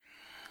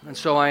And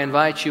so I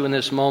invite you in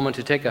this moment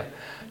to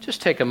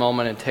just take a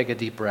moment and take a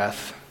deep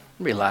breath.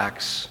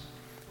 Relax.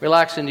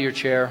 Relax into your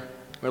chair.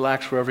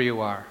 Relax wherever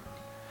you are.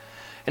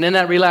 And in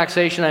that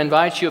relaxation, I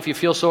invite you, if you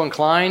feel so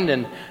inclined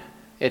and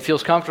it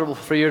feels comfortable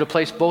for you, to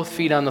place both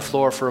feet on the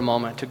floor for a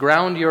moment, to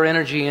ground your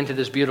energy into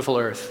this beautiful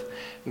earth.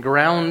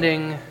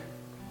 Grounding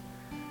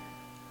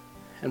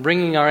and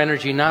bringing our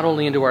energy not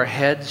only into our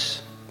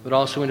heads, but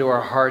also into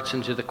our hearts,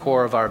 into the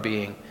core of our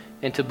being,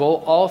 into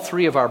all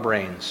three of our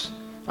brains.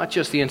 Not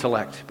just the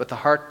intellect, but the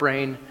heart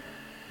brain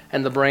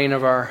and the brain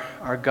of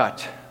our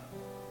gut,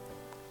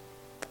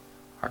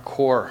 our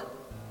core.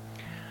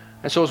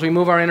 And so as we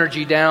move our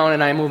energy down,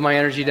 and I move my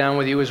energy down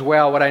with you as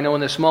well, what I know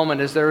in this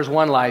moment is there is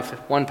one life,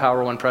 one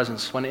power, one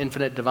presence, one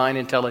infinite divine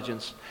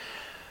intelligence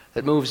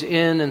that moves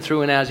in and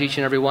through and as each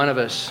and every one of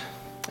us.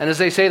 And as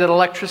they say that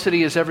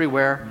electricity is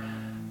everywhere,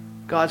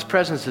 God's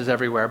presence is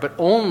everywhere, but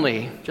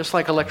only, just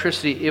like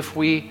electricity, if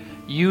we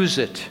use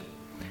it.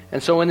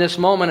 And so in this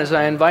moment, as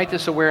I invite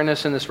this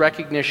awareness and this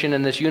recognition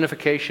and this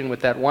unification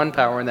with that one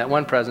power and that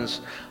one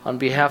presence on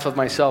behalf of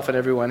myself and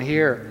everyone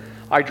here,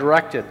 I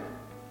direct it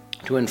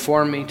to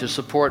inform me, to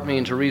support me,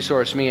 and to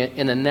resource me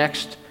in the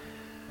next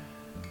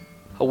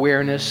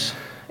awareness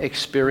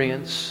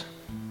experience.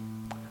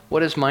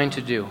 What is mine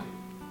to do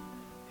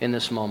in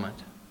this moment?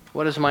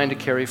 What is mine to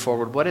carry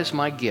forward? What is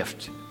my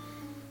gift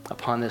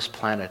upon this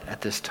planet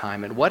at this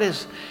time? And what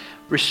is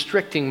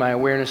restricting my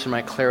awareness and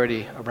my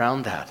clarity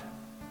around that?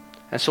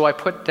 And so I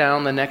put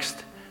down the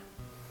next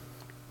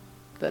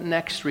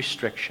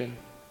restriction,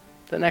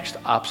 the next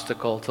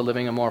obstacle to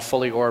living a more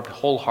fully orbed,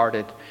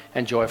 wholehearted,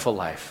 and joyful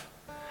life.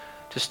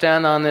 To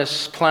stand on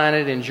this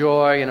planet in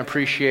joy and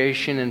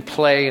appreciation and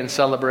play and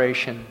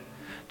celebration,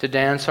 to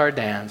dance our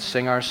dance,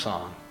 sing our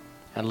song,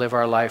 and live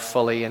our life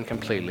fully and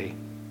completely,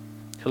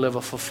 to live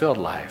a fulfilled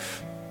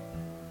life.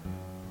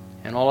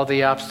 And all of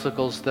the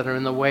obstacles that are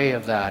in the way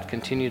of that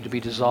continue to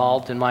be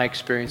dissolved in my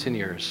experience and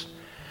yours,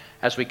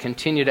 as we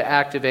continue to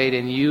activate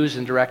and use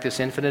and direct this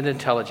infinite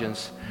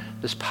intelligence,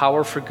 this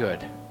power for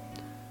good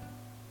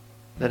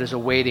that is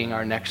awaiting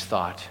our next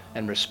thought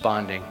and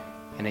responding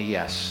in a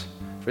yes.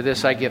 For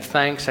this I give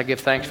thanks. I give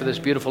thanks for this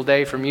beautiful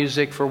day, for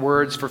music, for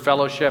words, for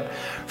fellowship,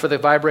 for the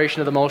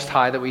vibration of the Most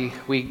High that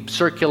we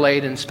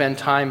circulate and spend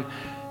time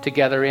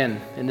together in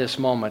this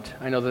moment.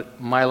 I know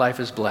that my life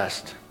is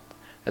blessed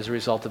as a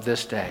result of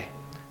this day.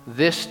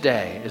 This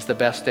day is the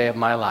best day of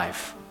my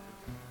life.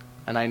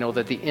 And I know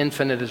that the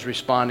infinite is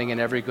responding in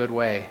every good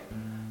way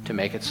to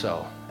make it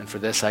so. And for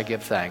this I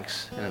give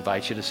thanks and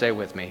invite you to say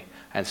with me,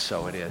 and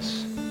so it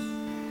is.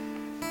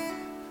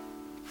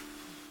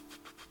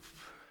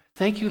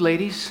 Thank you,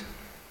 ladies.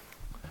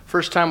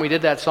 First time we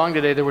did that song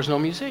today, there was no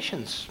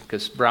musicians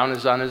because Brown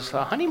is on his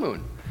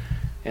honeymoon.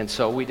 And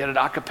so we did it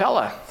a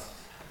cappella,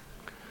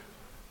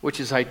 which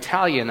is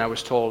Italian, I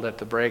was told at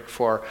the break,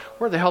 for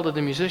where the hell did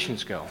the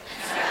musicians go?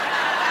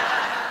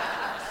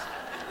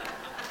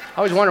 I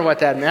always wondered what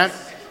that meant.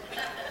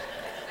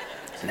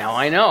 Now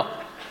I know.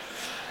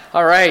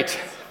 All right.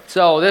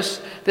 So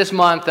this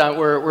month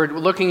we're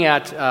looking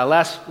at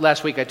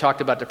last week I talked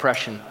about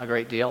depression a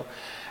great deal,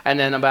 and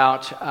then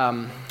about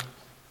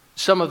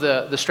some of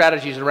the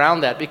strategies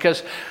around that,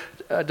 because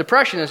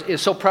depression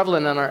is so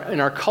prevalent in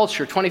our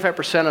culture.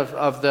 25%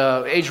 of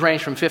the age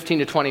range from 15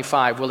 to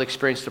 25 will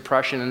experience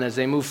depression, and as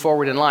they move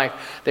forward in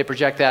life, they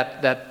project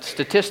that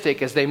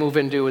statistic as they move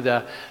into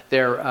their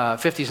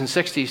 50s and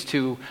 60s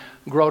to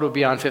grow to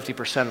beyond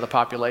 50% of the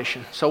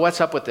population. So what's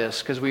up with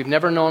this? Because we've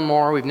never known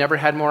more, we've never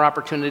had more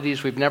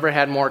opportunities, we've never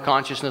had more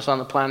consciousness on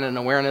the planet and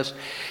awareness.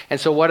 And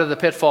so what are the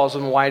pitfalls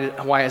and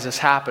why has this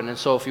happened? And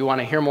so if you want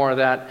to hear more of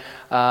that,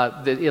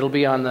 it'll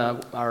be on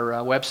our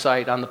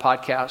website, on the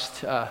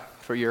podcast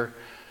for your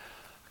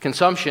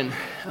consumption.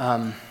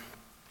 But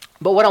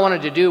what I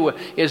wanted to do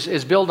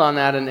is build on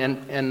that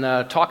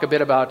and talk a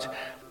bit about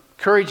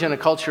courage in a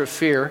culture of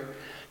fear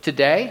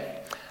today.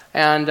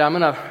 And I'm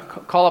going to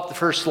call up the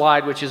first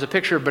slide, which is a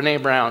picture of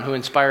Brené Brown, who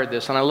inspired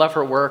this. And I love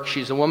her work.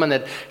 She's a woman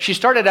that, she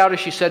started out, as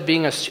she said,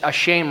 being a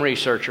shame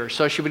researcher.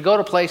 So she would go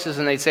to places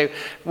and they'd say,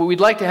 well, we'd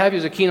like to have you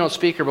as a keynote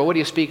speaker, but what do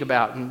you speak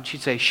about? And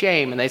she'd say,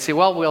 shame. And they'd say,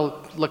 well,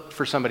 we'll look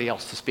for somebody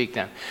else to speak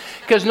then.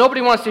 Because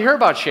nobody wants to hear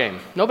about shame.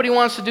 Nobody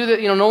wants to do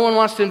that. No one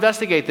wants to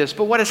investigate this.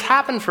 But what has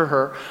happened for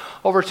her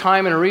over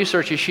time in her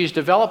research is she's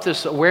developed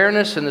this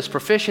awareness and this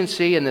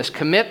proficiency and this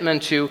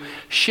commitment to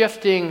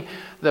shifting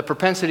the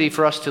propensity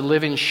for us to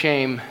live in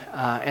shame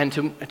and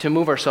to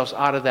move ourselves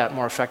out of that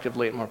more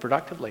effectively and more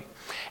productively.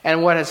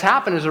 And what has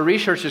happened is her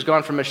research has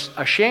gone from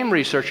a shame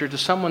researcher to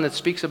someone that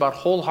speaks about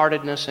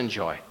wholeheartedness and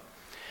joy,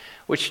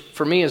 which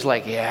for me is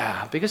like,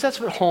 yeah, because that's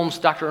what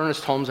Dr.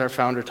 Ernest Holmes, our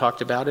founder,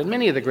 talked about, and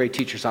many of the great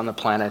teachers on the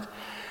planet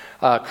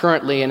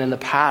currently and in the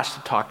past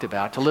have talked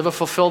about, to live a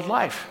fulfilled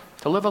life,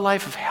 to live a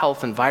life of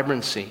health and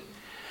vibrancy,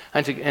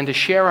 and to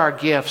share our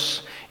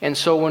gifts. And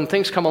so when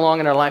things come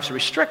along in our lives to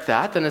restrict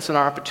that, then it's an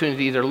opportunity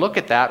to either look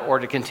at that or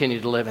to continue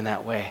to live in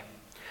that way.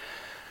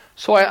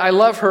 So I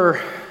love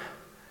her,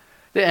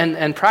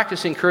 and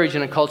practicing courage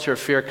in a culture of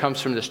fear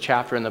comes from this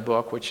chapter in the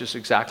book, which is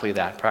exactly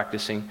that,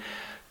 practicing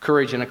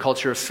courage in a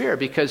culture of fear,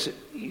 because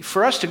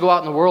for us to go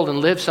out in the world and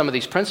live some of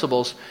these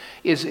principles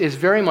is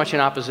very much in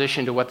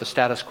opposition to what the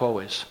status quo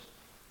is.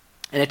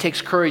 And it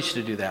takes courage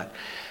to do that.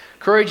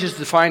 Courage is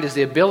defined as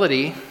the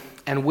ability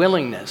and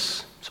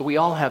willingness. So we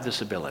all have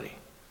this ability.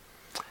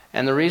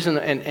 And the reason,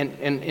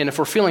 and if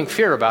we're feeling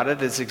fear about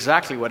it, it's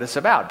exactly what it's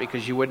about,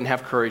 because you wouldn't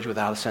have courage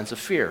without a sense of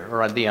fear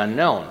or the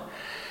unknown.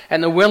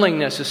 And the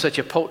willingness is such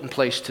a potent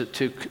place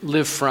to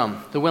live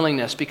from. The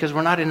willingness, because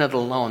we're not in it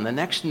alone. The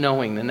next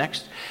knowing, the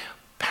next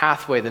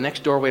pathway, the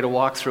next doorway to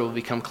walk through will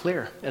become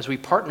clear as we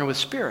partner with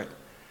Spirit.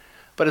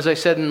 But as I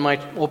said in my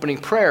opening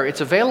prayer,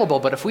 it's available,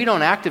 but if we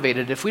don't activate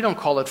it, if we don't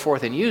call it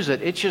forth and use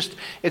it, it's just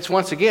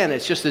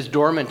this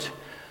dormant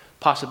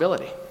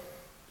possibility.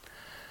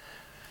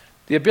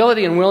 The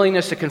ability and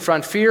willingness to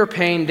confront fear,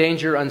 pain,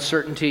 danger,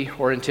 uncertainty,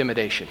 or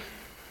intimidation.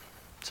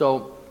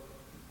 So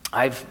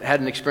I've had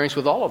an experience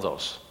with all of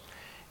those.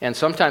 And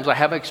sometimes I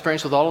have an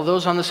experience with all of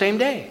those on the same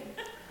day.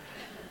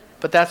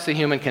 But that's the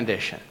human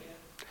condition.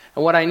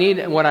 And what I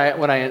need, what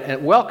I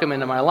welcome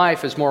into my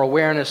life is more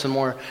awareness and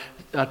more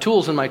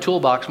tools in my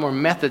toolbox, more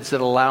methods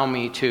that allow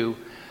me to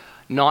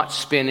not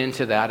spin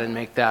into that and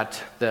make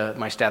that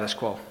my status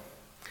quo.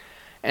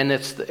 And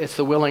it's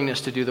the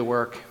willingness to do the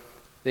work,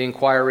 the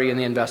inquiry and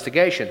the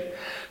investigation.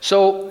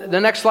 So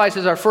the next slide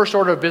says our first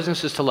order of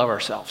business is to love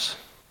ourselves.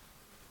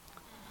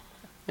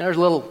 And there's a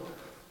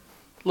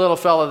little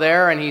fella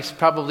there, and he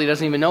probably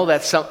doesn't even know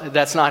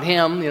that's not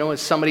him.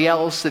 It's somebody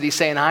else that he's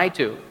saying hi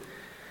to.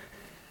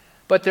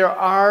 But there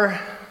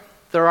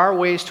are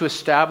ways to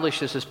establish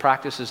this as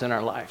practices in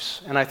our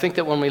lives. And I think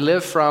that when we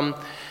live from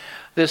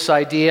this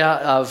idea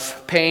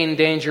of pain,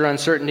 danger,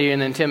 uncertainty,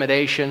 and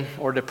intimidation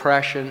or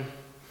depression,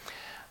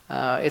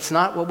 it's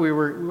not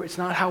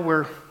how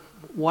we're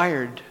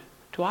wired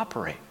to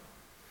operate.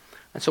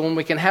 And so when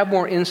we can have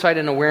more insight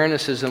and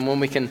awarenesses, and when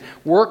we can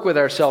work with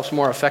ourselves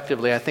more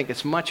effectively, I think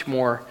it's much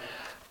more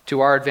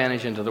to our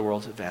advantage and to the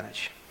world's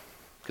advantage.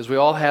 Because we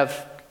all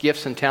have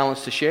gifts and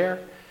talents to share,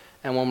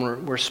 and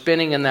when we're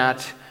spinning in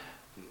that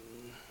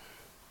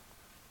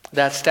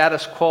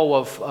status quo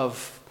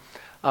of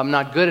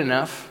not good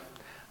enough,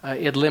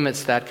 it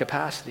limits that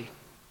capacity.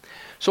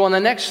 So on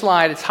the next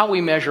slide, it's how we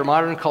measure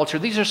modern culture.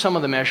 These are some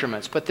of the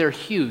measurements, but they're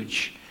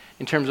huge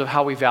in terms of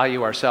how we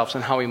value ourselves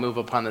and how we move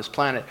upon this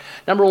planet.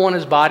 Number one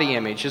is body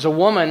image. As a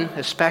woman,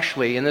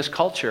 especially in this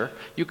culture,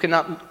 you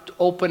cannot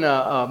open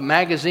a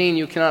magazine,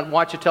 you cannot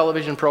watch a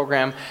television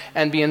program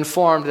and be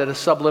informed at a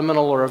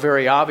subliminal or a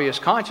very obvious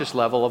conscious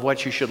level of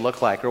what you should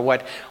look like or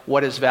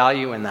what is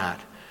value in that.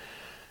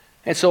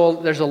 And so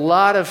there's a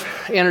lot of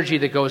energy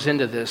that goes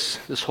into this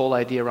whole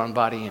idea around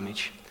body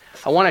image.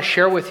 I want to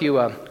share with you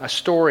a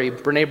story.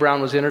 Brene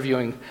Brown was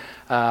interviewing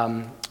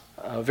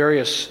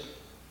various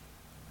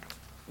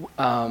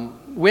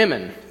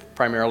women,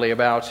 primarily,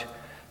 about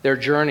their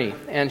journey.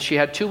 And she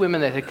had two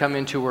women that had come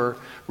into her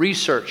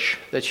research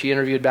that she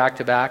interviewed back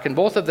to back, and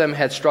both of them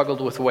had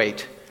struggled with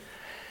weight.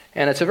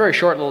 And it's a very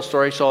short little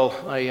story, so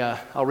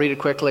I'll read it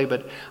quickly,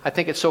 but I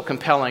think it's so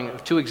compelling.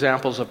 Two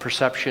examples of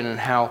perception and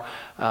how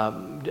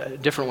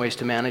different ways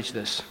to manage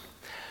this.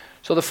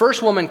 So the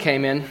first woman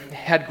came in,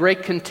 had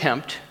great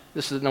contempt.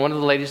 This is one of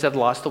the ladies that had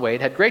lost the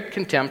weight, had great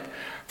contempt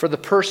for the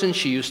person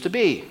she used to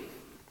be.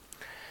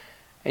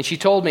 And she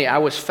told me, I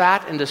was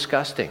fat and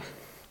disgusting.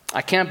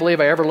 I can't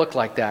believe I ever looked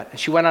like that. And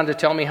she went on to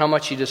tell me how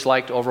much she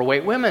disliked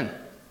overweight women.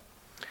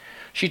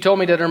 She told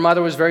me that her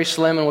mother was very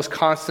slim and was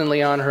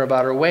constantly on her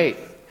about her weight.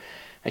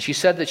 And she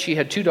said that she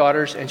had two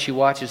daughters and she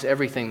watches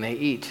everything they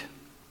eat.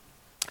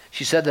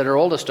 She said that her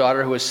oldest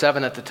daughter, who was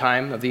 7 at the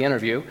time of the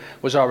interview,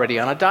 was already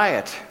on a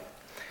diet.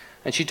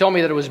 And she told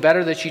me that it was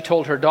better that she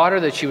told her daughter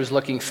that she was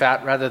looking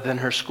fat rather than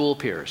her school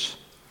peers.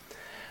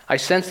 I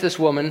sensed this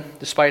woman,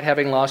 despite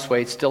having lost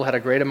weight, still had a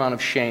great amount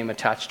of shame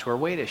attached to her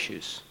weight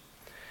issues.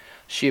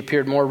 She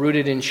appeared more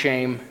rooted in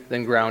shame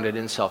than grounded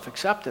in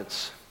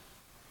self-acceptance.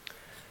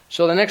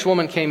 So the next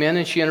woman came in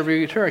and she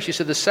interviewed her. She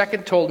said, the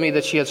second told me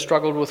that she had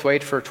struggled with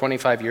weight for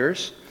 25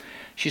 years.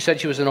 She said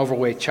she was an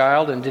overweight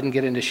child and didn't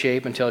get into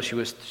shape until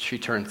she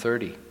turned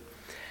 30.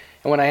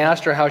 And when I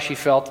asked her how she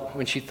felt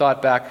when she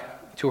thought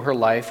back to her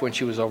life when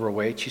she was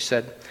overweight, she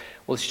said,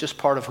 well, it's just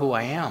part of who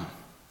I am.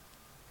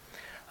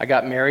 I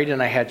got married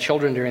and I had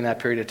children during that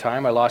period of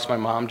time. I lost my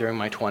mom during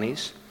my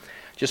 20s.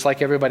 Just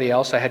like everybody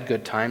else, I had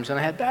good times and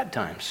I had bad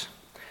times.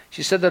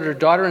 She said that her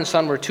daughter and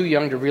son were too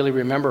young to really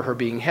remember her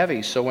being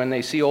heavy, so when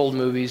they see old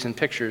movies and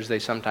pictures, they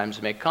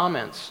sometimes make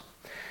comments.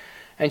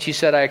 And she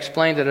said, I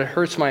explained that it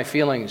hurts my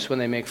feelings when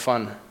they make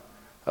fun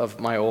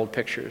of my old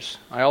pictures.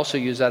 I also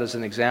use that as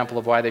an example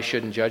of why they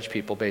shouldn't judge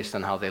people based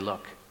on how they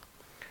look.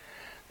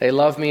 They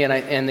love me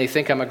and they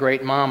think I'm a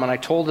great mom, and I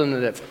told them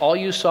that if all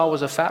you saw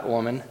was a fat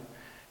woman,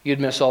 you'd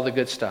miss all the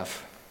good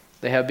stuff.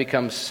 They have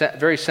become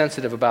very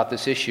sensitive about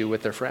this issue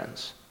with their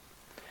friends.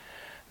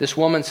 This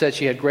woman said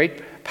she had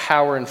great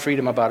power and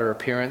freedom about her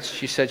appearance.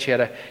 She said she had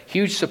a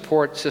huge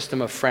support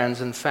system of friends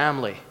and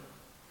family.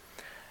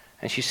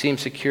 And she seemed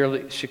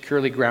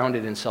securely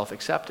grounded in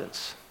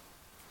self-acceptance.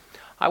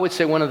 I would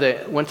say one of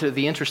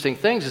the interesting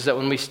things is that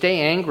when we stay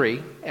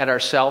angry at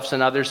ourselves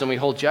and others and we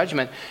hold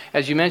judgment,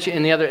 as you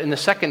mentioned in the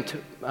second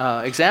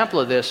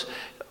example of this,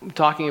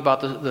 talking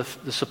about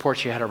the support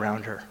she had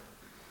around her.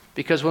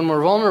 Because when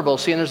we're vulnerable,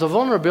 and there's a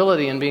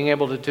vulnerability in being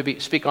able to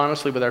speak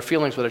honestly with our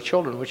feelings with our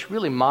children, which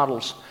really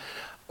models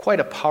quite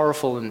a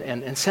powerful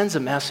and sends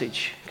a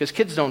message. Because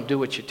kids don't do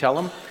what you tell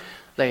them,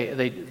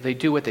 they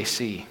do what they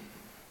see.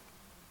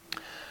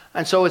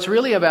 And so it's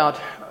really about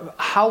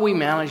how we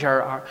manage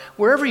our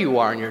wherever you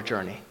are in your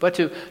journey. But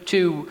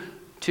to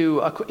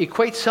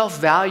equate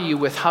self-value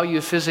with how you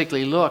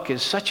physically look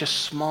is such a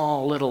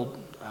small little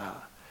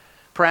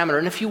parameter.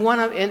 And if you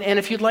want to, and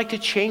if you'd like to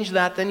change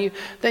that, then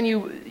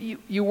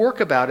you work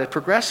about it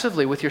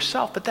progressively with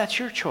yourself. But that's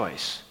your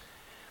choice.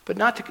 But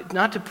not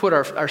to put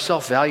our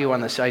self-value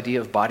on this idea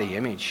of body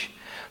image.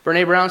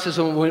 Brene Brown says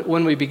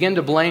when we begin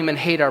to blame and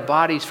hate our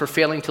bodies for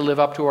failing to live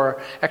up to our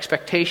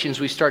expectations,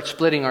 we start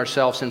splitting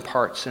ourselves in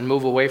parts and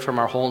move away from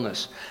our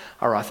wholeness,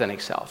 our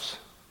authentic selves.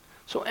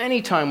 So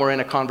anytime we're in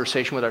a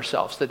conversation with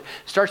ourselves that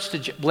starts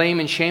to blame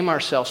and shame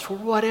ourselves for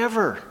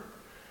whatever,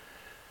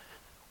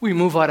 we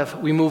move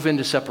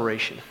into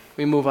separation.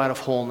 We move out of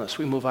wholeness.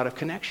 We move out of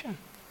connection.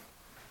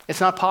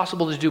 It's not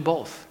possible to do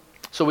both.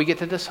 So we get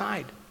to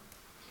decide.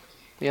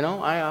 You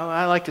know,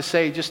 I like to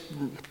say just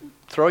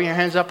throw your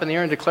hands up in the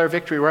air and declare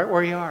victory right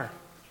where you are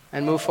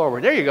and move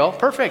forward. There you go.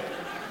 Perfect.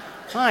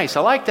 Nice.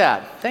 I like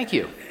that. Thank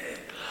you.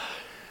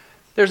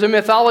 There's a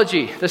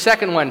mythology. The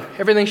second one.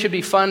 Everything should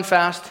be fun,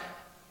 fast,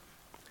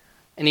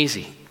 and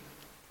easy.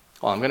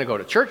 Well, I'm going to go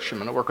to church. I'm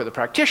going to work with a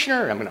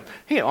practitioner.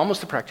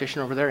 Almost a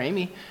practitioner over there,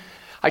 Amy.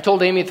 I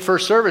told Amy at the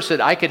first service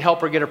that I could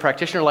help her get her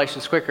practitioner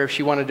license quicker if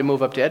she wanted to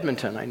move up to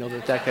Edmonton. I know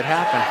that could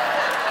happen.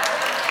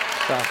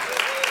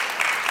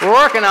 So, we're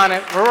working on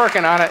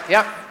it.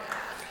 Yep.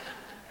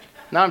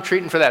 Now I'm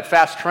treating for that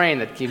fast train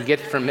that you can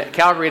get from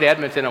Calgary to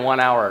Edmonton in 1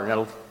 hour, and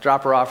it'll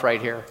drop her off right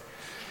here.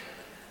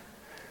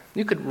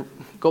 You could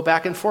go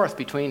back and forth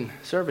between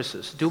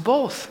services. Do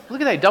both.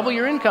 Look at that. Double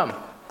your income.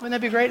 Wouldn't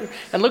that be great?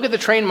 And look at the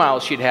train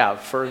miles she'd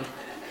have for...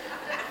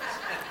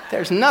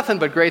 There's nothing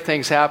but great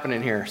things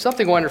happening here.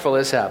 Something wonderful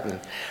is happening.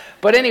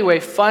 But anyway,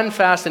 fun,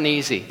 fast, and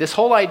easy. This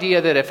whole idea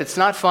that if it's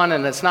not fun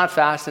and it's not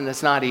fast and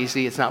it's not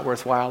easy, it's not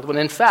worthwhile. When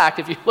in fact,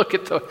 if you look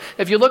at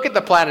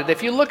the planet,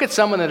 if you look at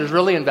someone that is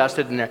really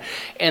invested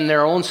in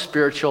their own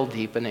spiritual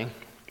deepening,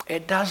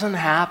 it doesn't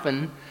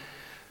happen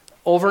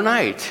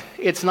overnight.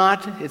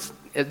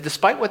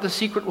 Despite what The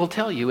Secret will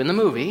tell you in the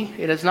movie,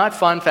 it is not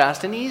fun,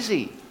 fast, and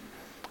easy.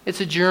 It's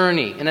a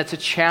journey, and it's a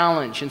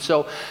challenge. And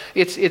so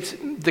it's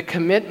the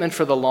commitment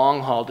for the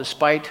long haul,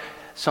 despite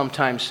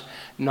sometimes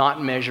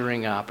not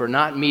measuring up or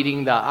not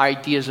meeting the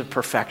ideas of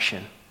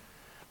perfection.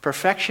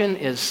 Perfection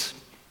is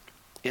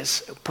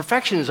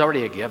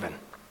already a given.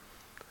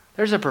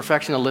 There's a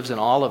perfection that lives in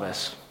all of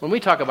us. When we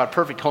talk about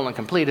perfect, whole, and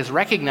complete, it's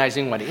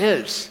recognizing what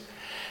is.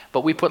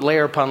 But we put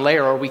layer upon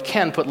layer, or we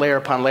can put layer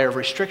upon layer of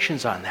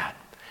restrictions on that.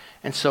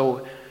 And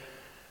so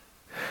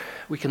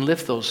we can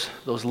lift those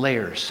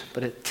layers,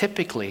 but it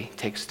typically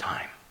takes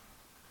time.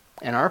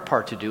 And our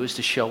part to do is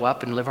to show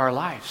up and live our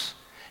lives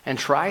and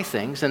try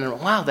things, and then,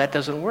 wow, that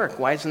doesn't work.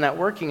 Why isn't that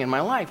working in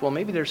my life? Well,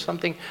 maybe there's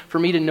something for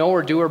me to know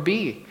or do or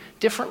be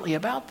differently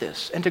about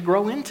this, and to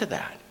grow into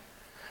that.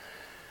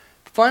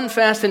 Fun,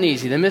 fast, and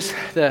easy, the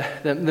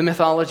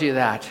mythology of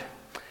that.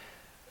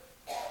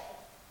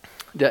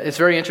 It's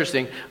very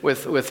interesting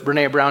with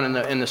Brene Brown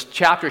in this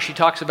chapter. She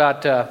talks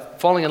about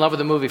falling in love with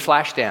the movie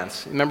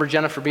Flashdance. Remember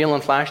Jennifer Beal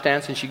in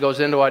Flashdance? And she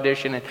goes into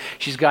audition and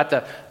she's got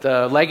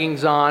the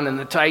leggings on and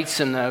the tights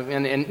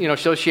and you know,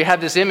 so she had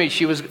this image.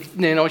 She was,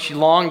 you know, she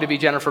longed to be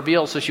Jennifer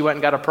Beal, so she went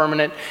and got a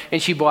permanent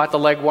and she bought the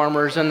leg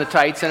warmers and the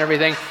tights and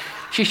everything.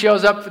 She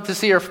shows up to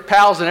see her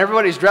pals and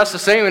everybody's dressed the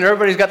same and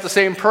everybody's got the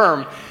same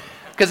perm.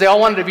 Because they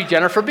all wanted to be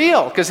Jennifer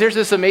Beal. Because there's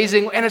this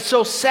amazing, and it's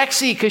so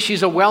sexy because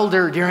she's a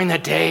welder during the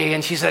day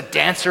and she's a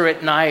dancer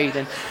at night.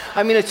 And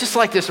I mean, it's just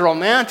like this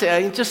romantic,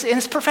 and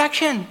it's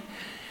perfection.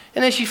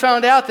 And then she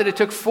found out that it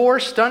took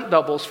 4 stunt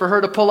doubles for her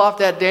to pull off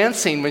that dance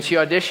scene when she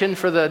auditioned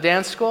for the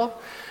dance school.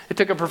 It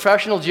took a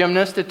professional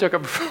gymnast, it took a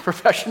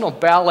professional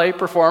ballet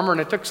performer,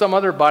 and it took some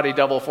other body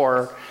double for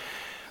her.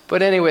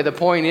 But anyway, the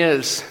point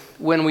is,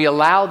 when we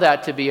allow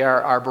that to be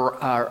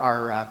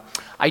our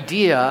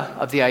idea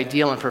of the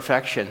ideal and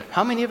perfection,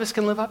 how many of us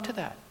can live up to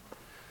that?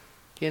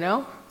 You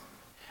know?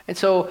 And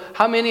so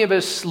how many of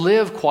us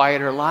live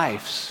quieter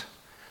lives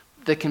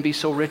that can be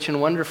so rich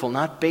and wonderful,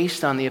 not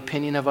based on the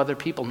opinion of other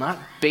people, not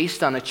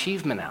based on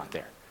achievement out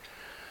there?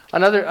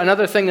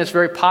 Another thing that's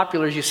very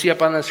popular, as you see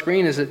up on the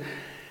screen, is that,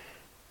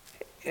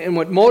 and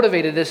what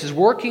motivated this is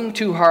working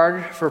too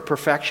hard for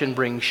perfection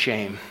brings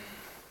shame,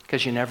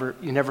 because you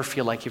never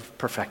feel like you've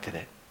perfected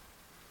it.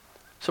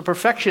 So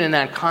perfection in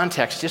that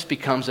context just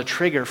becomes a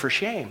trigger for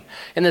shame.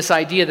 And this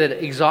idea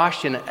that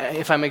exhaustion,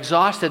 if I'm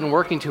exhausted and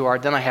working too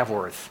hard, then I have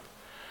worth.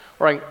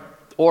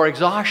 Or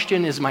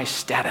exhaustion is my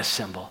status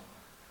symbol.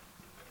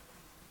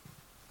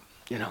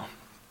 You know,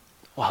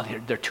 well,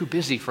 they're too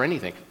busy for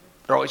anything.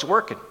 They're always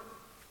working.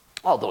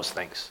 All those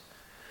things.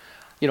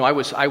 You know,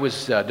 I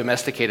was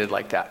domesticated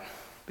like that.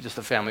 Just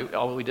the family,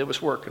 all we did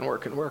was work and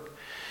work and work.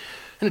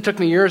 And it took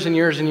me years and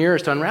years and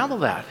years to unravel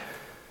that.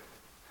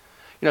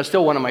 It's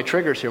still one of my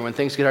triggers here. When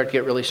things start to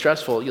get really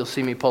stressful, you'll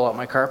see me pull out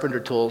my carpenter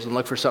tools and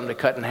look for something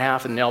to cut in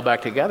half and nail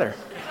back together.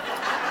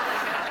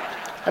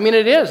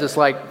 It is. It's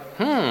like,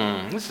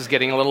 this is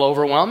getting a little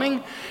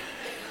overwhelming.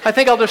 I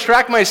think I'll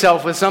distract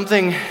myself with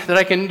something that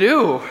I can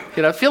do.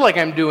 I feel like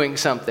I'm doing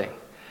something.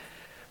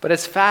 But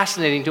it's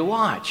fascinating to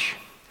watch.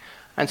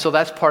 And so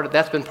that's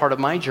been part of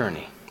my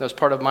journey. That was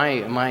part of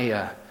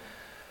my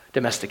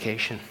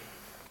domestication.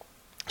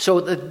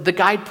 So the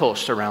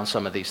guideposts around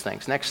some of these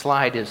things. Next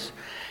slide is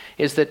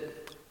that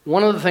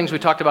one of the things we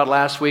talked about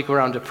last week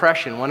around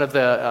depression, one of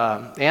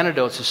the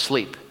antidotes is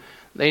sleep.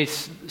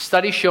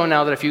 Studies show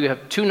now that if you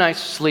have 2 nights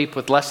sleep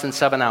with less than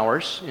 7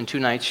 hours, in 2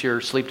 nights you're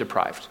sleep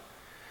deprived.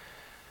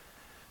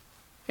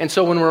 And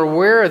so when we're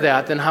aware of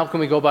that, then how can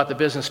we go about the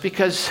business?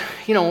 Because,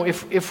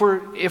 if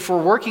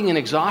we're working in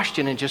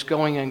exhaustion and just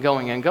going and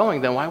going and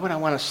going, then why would I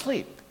want to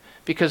sleep?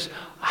 Because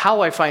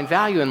how I find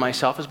value in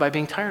myself is by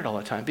being tired all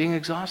the time, being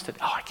exhausted.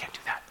 Oh, I can't do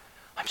that.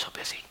 I'm so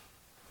busy.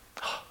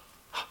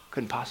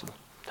 Couldn't possible.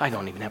 I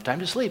don't even have time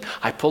to sleep.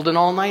 I pulled an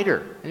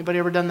all-nighter. Anybody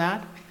ever done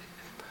that?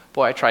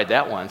 Boy, I tried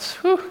that once.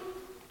 Whew.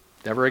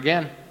 Never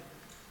again.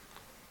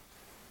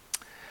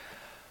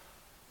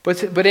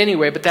 But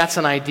anyway, that's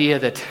an idea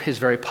that is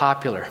very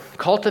popular.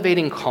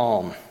 Cultivating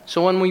calm.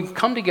 So when we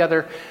come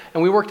together,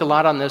 and we worked a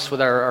lot on this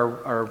with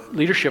our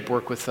leadership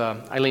work with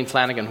Eileen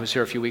Flanagan, who was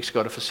here a few weeks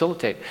ago to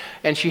facilitate.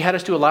 And she had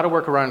us do a lot of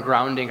work around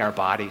grounding our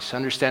bodies,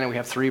 understanding we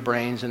have 3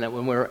 brains, and that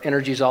when our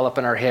energy's all up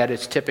in our head,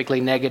 it's typically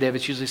negative.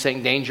 It's usually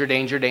saying danger,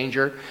 danger,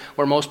 danger,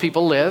 where most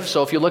people live.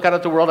 So if you look out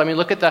at the world,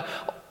 look at the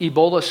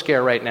Ebola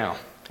scare right now.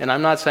 And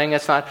I'm not saying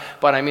it's not,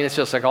 but it's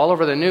just like all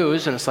over the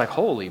news, and it's like,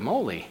 holy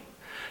moly.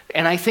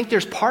 And I think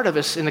there's part of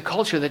us in the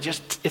culture that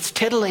it's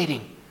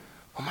titillating.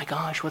 Oh my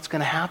gosh, what's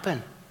going to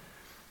happen?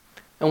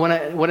 And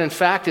what in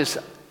fact is,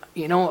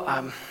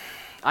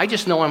 I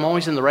just know I'm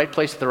always in the right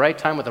place at the right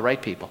time with the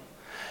right people,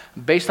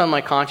 based on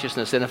my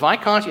consciousness. And if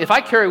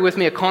I carry with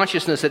me a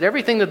consciousness that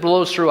everything that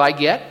blows through I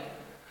get,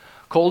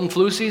 cold and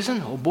flu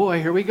season, oh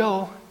boy, here we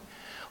go.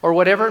 Or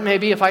whatever it may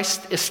be, if I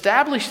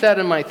establish that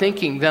in my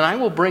thinking, then I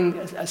will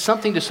bring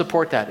something to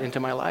support that into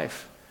my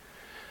life.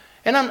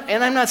 And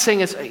I'm not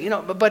saying it's,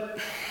 but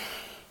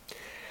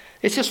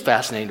it's just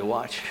fascinating to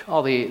watch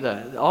all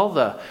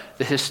the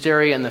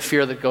hysteria and the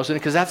fear that goes in it,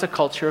 because that's a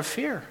culture of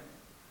fear.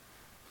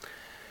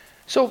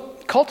 So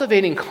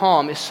cultivating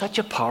calm is such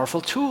a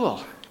powerful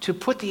tool to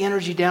put the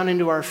energy down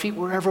into our feet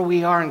wherever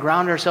we are and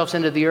ground ourselves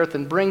into the earth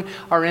and bring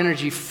our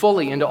energy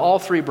fully into all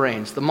 3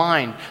 brains, the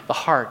mind, the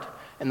heart,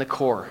 and the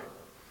core.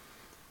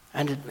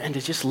 And to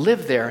just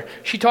live there.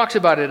 She talks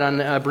about it on,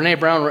 Brene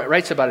Brown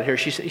writes about it here.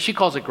 She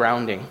calls it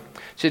grounding.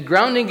 She said,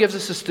 grounding gives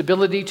us the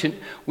stability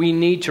we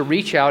need to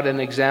reach out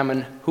and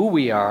examine who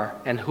we are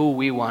and who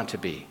we want to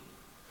be.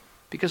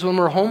 Because when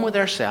we're home with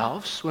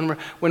ourselves, when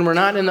we're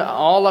not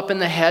all up in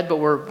the head, but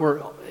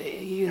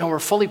we're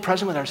fully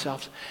present with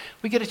ourselves,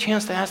 we get a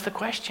chance to ask the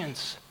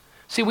questions.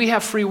 See, we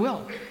have free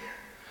will.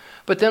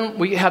 But then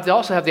we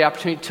also have the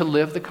opportunity to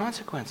live the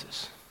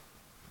consequences.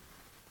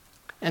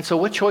 And so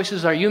what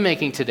choices are you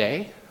making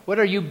today? What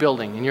are you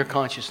building in your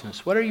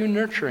consciousness? What are you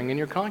nurturing in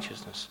your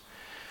consciousness?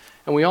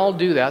 And we all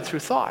do that through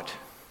thought,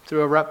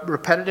 through a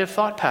repetitive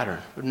thought pattern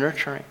of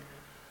nurturing.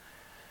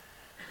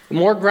 The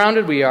more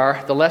grounded we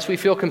are, the less we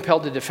feel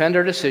compelled to defend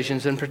our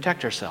decisions and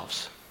protect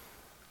ourselves.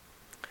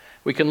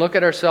 We can look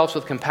at ourselves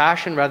with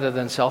compassion rather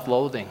than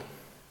self-loathing.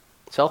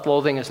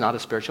 Self-loathing is not a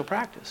spiritual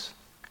practice.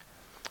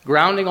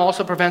 Grounding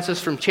also prevents us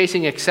from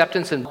chasing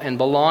acceptance and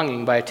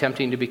belonging by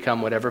attempting to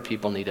become whatever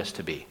people need us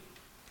to be.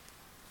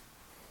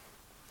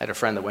 I had a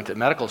friend that went to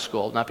medical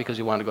school, not because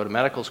he wanted to go to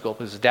medical school,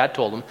 because his dad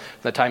told him by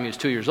the time he was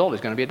 2 years old,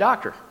 he's going to be a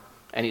doctor.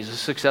 And he's a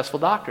successful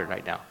doctor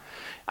right now.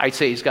 I'd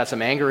say he's got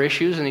some anger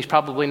issues, and he's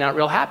probably not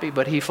real happy,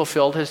 but he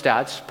fulfilled his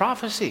dad's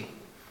prophecy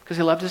because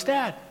he loved his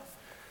dad.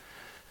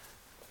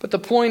 But the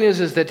point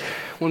is that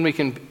when we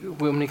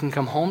can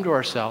come home to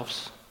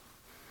ourselves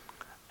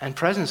and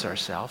presence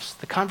ourselves,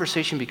 the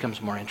conversation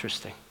becomes more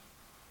interesting.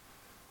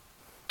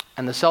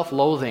 And the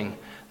self-loathing,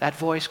 that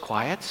voice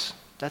quiets.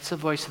 That's the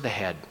voice of the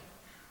head.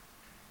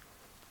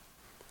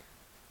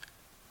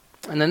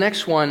 And the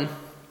next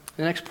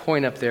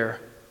point up there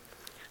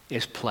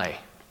is play.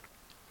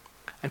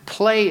 And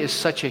play is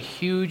such a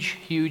huge,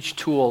 huge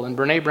tool. And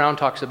Brene Brown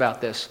talks about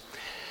this.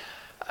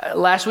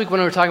 Last week when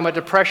we were talking about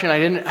depression, I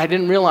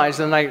didn't realize,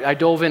 and I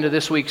dove into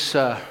this week's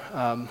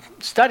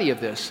study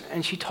of this,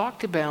 and she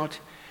talked about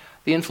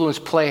the influence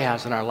play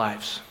has in our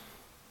lives.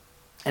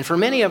 And for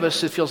many of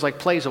us, it feels like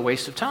play is a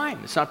waste of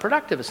time. It's not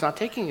productive. It's not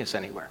taking us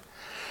anywhere.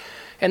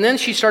 And then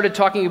she started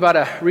talking about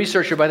a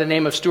researcher by the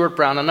name of Stuart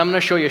Brown, and I'm going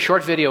to show you a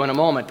short video in a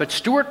moment. But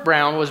Stuart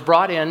Brown was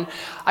brought in,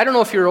 I don't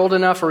know if you're old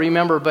enough or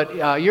remember,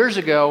 but years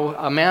ago,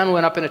 a man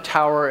went up in a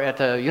tower at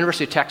the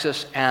University of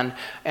Texas and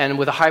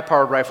with a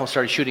high-powered rifle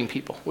started shooting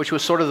people, which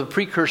was sort of the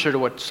precursor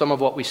to some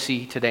of what we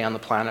see today on the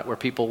planet, where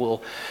people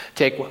will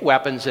take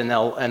weapons and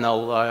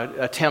they'll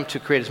attempt to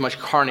create as much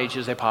carnage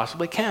as they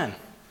possibly can.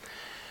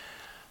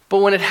 But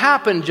when it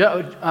happened,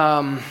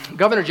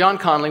 Governor John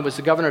Connally was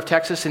the governor of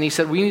Texas, and he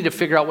said, we need to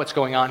figure out what's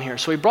going on here.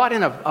 So he brought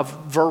in a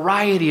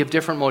variety of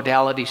different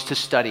modalities to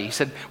study. He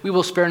said, we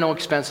will spare no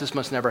expense. This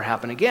must never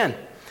happen again.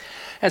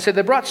 And so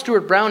they brought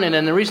Stuart Brown in,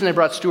 and the reason they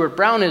brought Stuart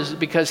Brown is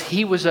because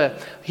he was a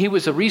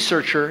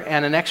researcher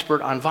and an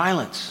expert on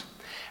violence.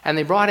 And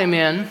they brought him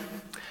in,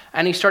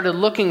 and he started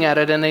looking at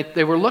it, and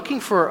they were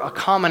looking for a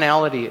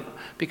commonality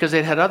because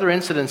they'd had other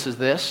incidences of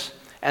this.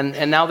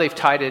 And now they've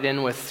tied it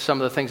in with some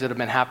of the things that have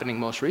been happening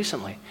most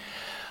recently.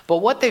 But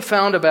what they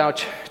found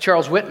about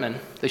Charles Whitman,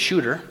 the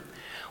shooter,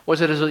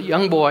 was that as a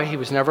young boy, he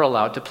was never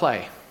allowed to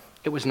play.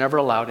 It was never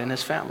allowed in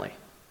his family.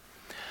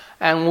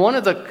 And one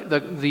of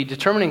the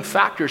determining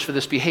factors for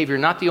this behavior,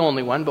 not the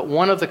only one, but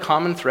one of the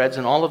common threads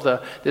in all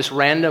of this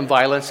random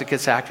violence that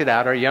gets acted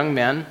out are young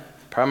men,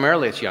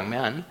 primarily it's young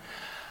men,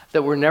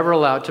 that were never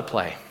allowed to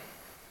play.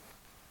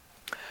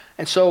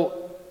 And so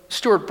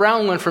Stuart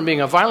Brown went from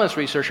being a violence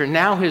researcher,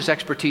 now his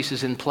expertise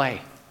is in play.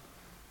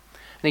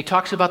 And he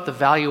talks about the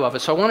value of it.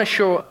 So I want to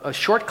show a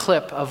short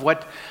clip of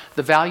what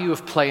the value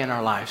of play in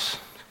our lives.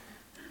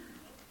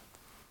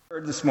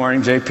 This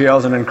morning, JPL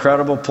is an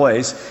incredible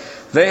place.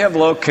 They have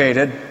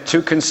located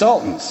two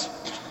consultants,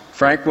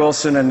 Frank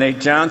Wilson and Nate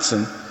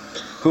Johnson,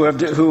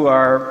 who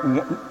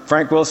are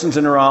Frank Wilson's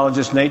a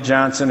neurologist, Nate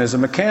Johnson is a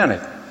mechanic.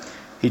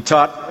 He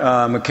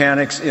taught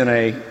mechanics in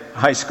a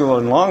high school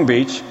in Long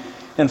Beach,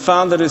 and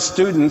found that his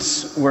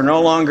students were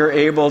no longer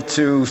able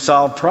to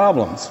solve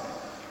problems.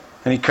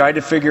 And he tried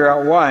to figure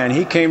out why, and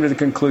he came to the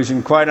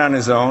conclusion quite on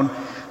his own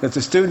that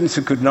the students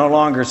who could no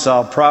longer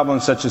solve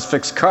problems such as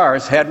fix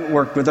cars hadn't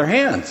worked with their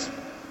hands.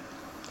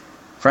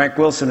 Frank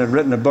Wilson had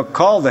written a book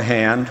called The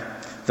Hand.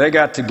 They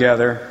got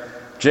together,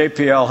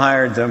 JPL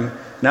hired them.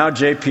 Now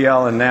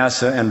JPL and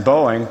NASA and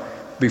Boeing,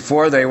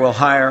 before they will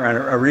hire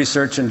a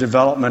research and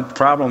development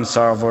problem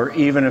solver,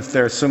 even if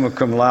they're summa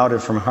cum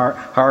laude from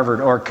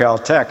Harvard or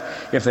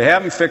Caltech. If they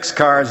haven't fixed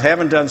cars,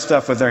 haven't done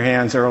stuff with their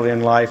hands early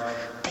in life,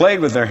 played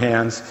with their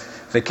hands,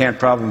 they can't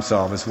problem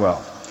solve as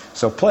well.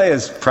 So play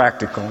is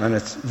practical, and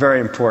it's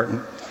very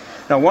important.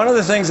 Now, one of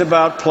the things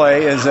about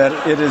play is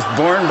that it is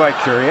born by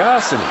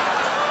curiosity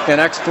and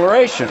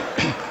exploration.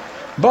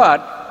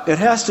 But it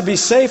has to be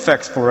safe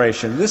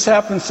exploration. This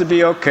happens to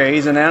be okay.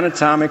 He's an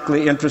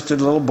anatomically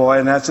interested little boy,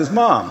 and that's his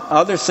mom.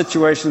 Other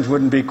situations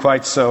wouldn't be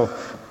quite so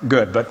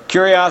good. But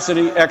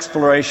curiosity,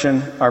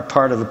 exploration are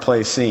part of the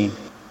play scene.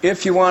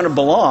 If you want to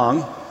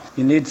belong,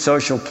 you need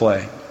social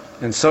play.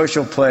 And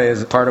social play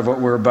is part of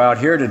what we're about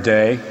here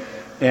today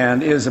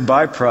and is a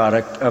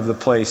byproduct of the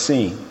play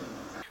scene.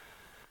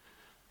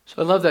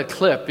 So I love that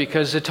clip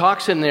because it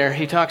talks in there,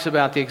 he talks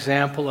about the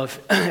example of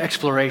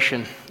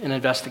exploration and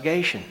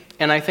investigation.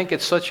 And I think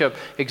it's such an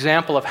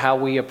example of how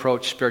we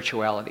approach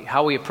spirituality,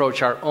 how we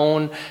approach our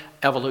own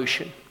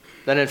evolution.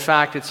 That in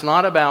fact, it's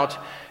not about,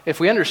 if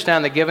we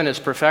understand that given is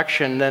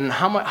perfection, then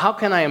how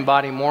can I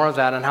embody more of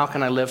that and how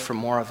can I live for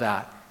more of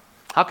that?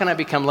 How can I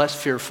become less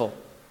fearful?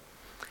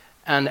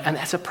 And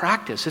that's a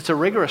practice. It's a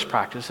rigorous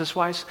practice. That's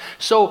why.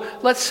 So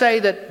let's say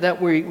that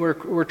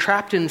we're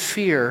trapped in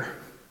fear.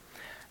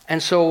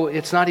 And so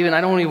it's not even,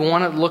 I don't even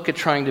want to look at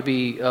trying to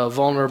be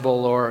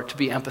vulnerable or to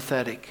be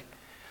empathetic.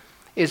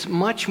 It's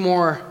much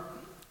more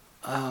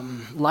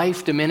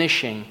life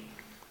diminishing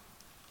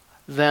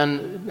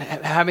than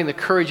having the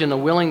courage and the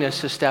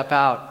willingness to step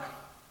out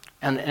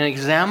and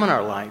examine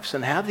our lives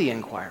and have the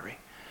inquiry.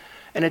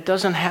 And it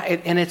doesn't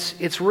and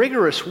it's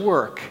rigorous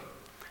work.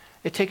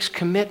 It takes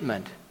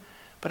commitment,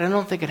 but I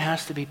don't think it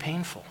has to be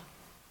painful.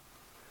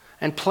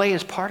 And play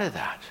is part of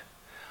that.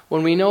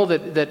 When we know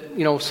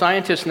that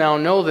scientists now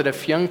know that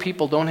if young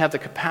people don't have the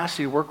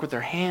capacity to work with their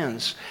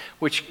hands,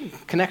 which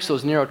connects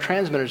those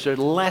neurotransmitters, they're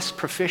less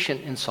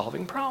proficient in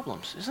solving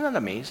problems. Isn't that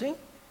amazing?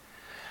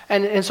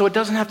 And so it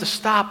doesn't have to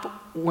stop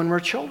when we're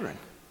children.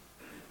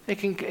 It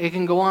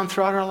can go on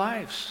throughout our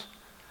lives.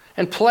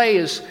 And play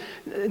is,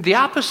 the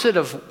opposite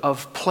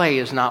of play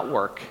is not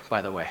work,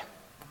 by the way,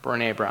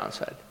 Brené Brown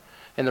said.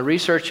 In the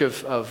research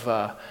of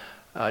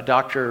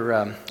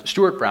Dr.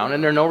 Stuart Brown,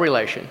 and they're no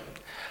relation,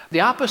 the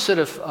opposite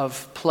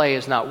of play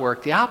is not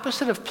work. The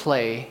opposite of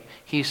play,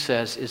 he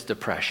says, is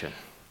depression.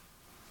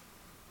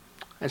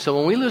 And so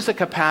when we lose the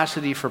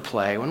capacity for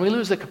play, when we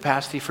lose the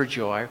capacity for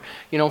joy,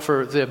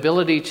 for the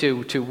ability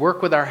to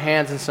work with our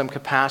hands in some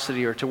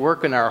capacity or to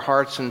work in our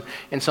hearts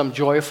in some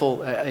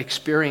joyful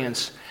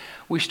experience,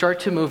 we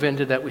start to move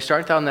into that. We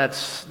start down that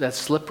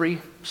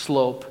slippery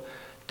slope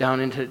down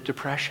into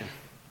depression.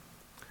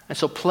 And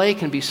so play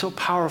can be so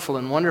powerful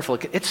and wonderful.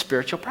 It's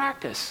spiritual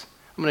practice.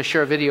 I'm going to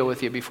share a video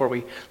with you before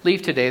we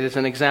leave today. There's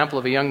an example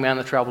of a young man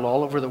that traveled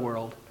all over the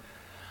world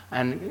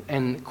and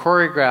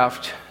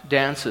choreographed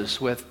dances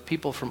with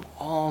people from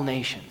all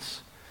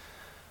nations.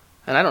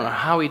 And I don't know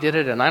how he did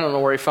it, and I don't know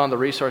where he found the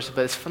resources,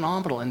 but it's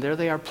phenomenal. And there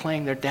they are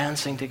playing, they're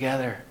dancing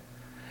together.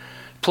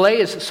 Play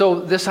is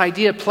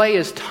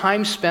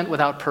time spent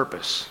without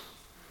purpose.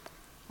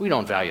 We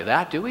don't value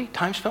that, do we?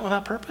 Time spent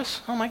without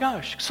purpose? Oh my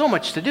gosh, so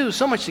much to do,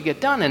 so much to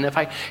get done. And if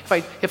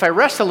I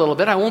rest a little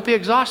bit, I won't be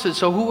exhausted,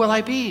 so who will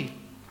I be?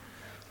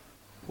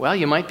 Well,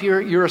 you might be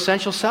your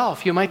essential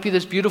self. You might be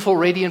this beautiful,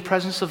 radiant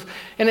presence of,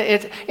 and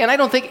I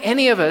don't think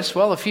any of us,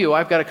 well, a few,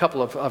 I've got a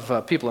couple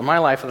of people in my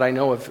life that I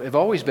know have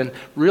always been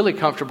really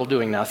comfortable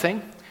doing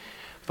nothing,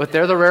 but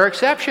they're the rare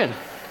exception,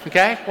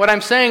 okay? What I'm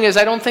saying is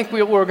I don't think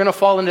we're going to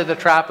fall into the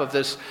trap of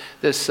this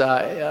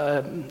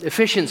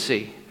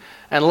efficiency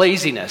and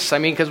laziness. I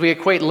mean, because we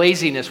equate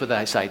laziness with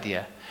this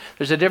idea.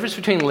 There's a difference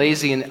between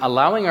lazy and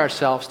allowing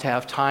ourselves to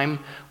have time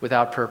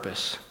without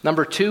purpose.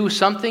 Number two,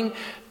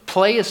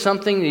 play is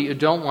something that you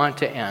don't want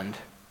to end.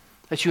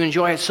 That you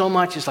enjoy it so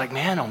much, it's like,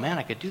 man, oh man,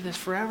 I could do this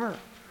forever.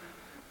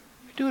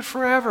 I could do it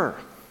forever.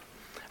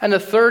 And the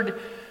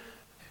third,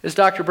 as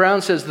Dr.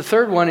 Brown says, the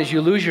third one is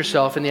you lose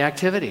yourself in the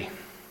activity.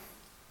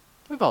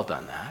 We've all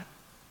done that.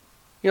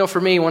 You know, for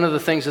me, one of the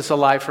things that's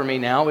alive for me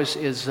now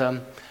is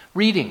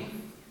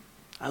reading.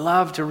 I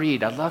love to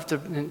read. I love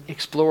to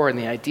explore in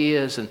the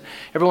ideas, and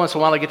every once in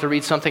a while I get to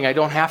read something I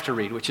don't have to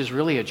read, which is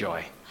really a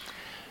joy.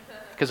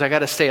 Because I got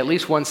to stay at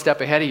least one step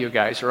ahead of you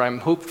guys, or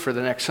I'm hooped for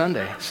the next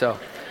Sunday. So,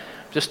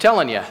 just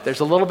telling you, there's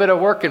a little bit of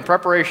work and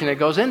preparation that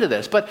goes into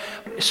this. But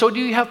so, do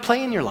you have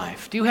play in your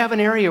life? Do you have an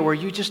area where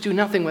you just do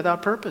nothing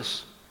without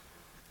purpose?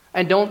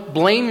 And don't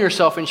blame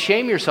yourself and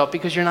shame yourself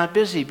because you're not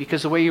busy,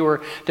 because the way you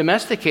were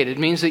domesticated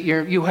means that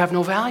you have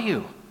no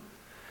value.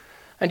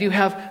 And you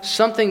have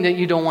something that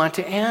you don't want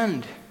to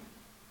end.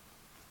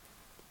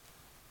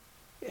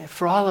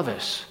 For all of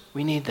us,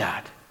 we need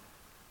that.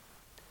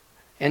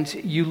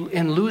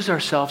 And lose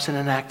ourselves in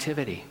an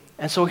activity.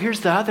 And so here's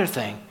the other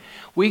thing.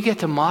 We get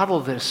to model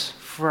this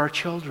for our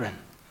children.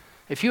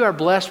 If you are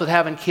blessed with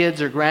having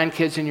kids or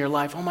grandkids in your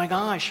life, oh my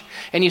gosh,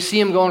 and you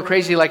see them going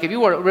crazy, like if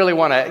you really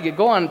want to, you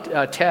go on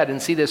TED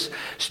and see this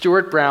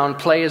Stuart Brown,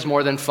 Play is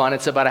More Than Fun.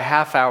 It's about a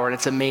half hour and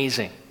it's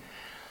amazing.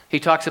 He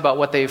talks about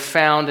what they've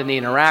found in the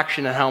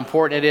interaction and how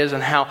important it is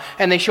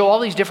and they show all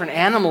these different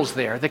animals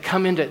there that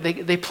come into,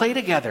 they play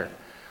together.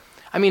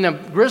 I mean, a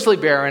grizzly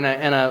bear and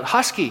a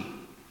husky.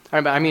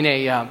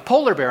 A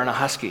polar bear and a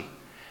husky.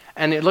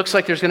 And it looks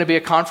like there's going to be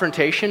a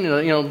confrontation.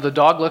 You know, the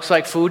dog looks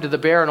like food to the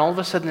bear, and all of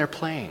a sudden they're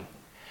playing.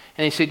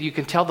 And he said, you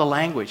can tell the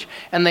language.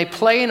 And they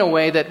play in a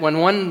way that when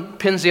one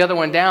pins the other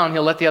one down,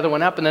 he'll let the other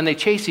one up, and then they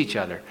chase each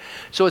other.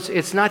 So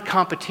it's not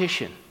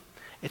competition.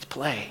 It's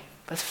play.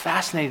 That's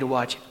fascinating to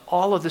watch.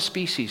 All of the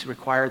species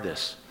require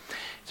this.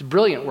 It's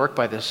brilliant work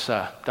by this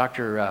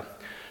Dr.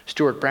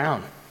 Stuart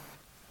Brown.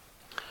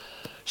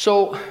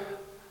 So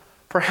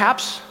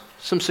perhaps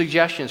some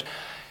suggestions.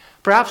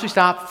 Perhaps we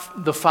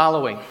stop the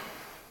following.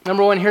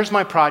 Number one, here's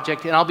my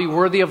project, and I'll be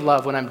worthy of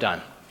love when I'm done.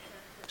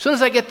 As soon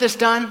as I get this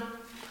done,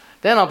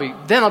 then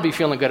I'll be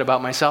feeling good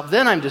about myself.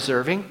 Then I'm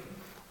deserving.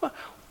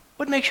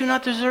 What makes you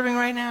not deserving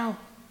right now?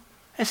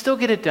 And still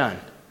get it done.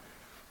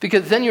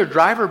 Because then your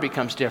driver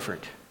becomes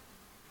different.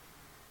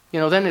 You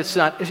know, then it's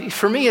not,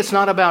 for me, it's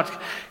not about,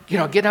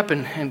 get up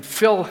and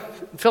fill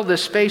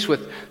this space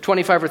with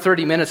 25 or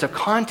 30 minutes of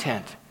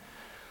content.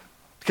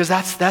 Because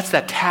that's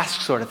that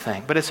task sort of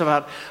thing. But it's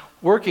about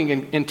working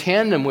in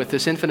tandem with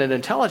this infinite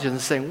intelligence and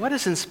saying, what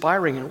is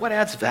inspiring and what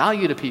adds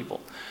value to people?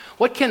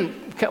 What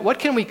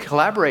can we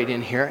collaborate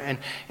in here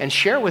and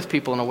share with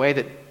people in a way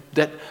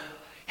that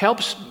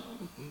helps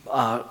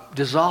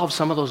dissolve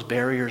some of those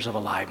barriers of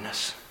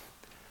aliveness?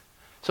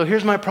 So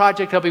here's my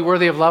project. I'll be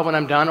worthy of love when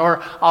I'm done,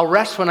 or I'll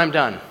rest when I'm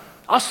done.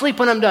 I'll sleep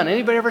when I'm done.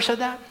 Anybody ever said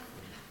that?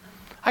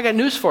 I got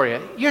news for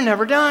you. You're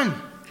never done.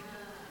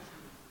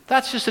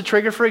 That's just a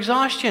trigger for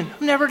exhaustion.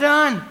 I'm never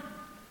done.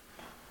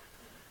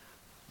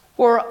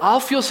 Or I'll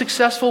feel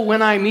successful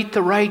when I meet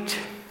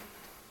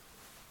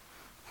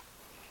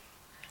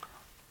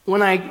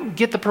when I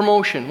get the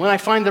promotion, when I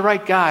find the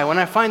right guy, when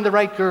I find the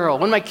right girl,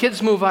 when my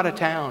kids move out of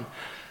town.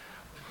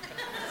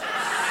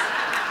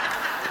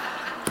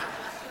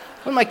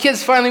 When my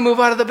kids finally move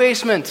out of the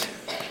basement.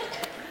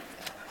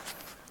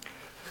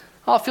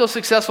 I'll feel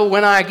successful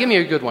when give me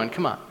a good one,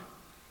 come on.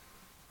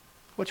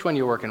 Which one are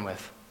you working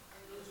with?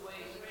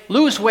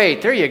 Lose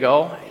weight, there you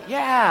go.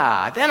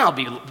 Yeah, then I'll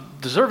be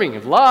deserving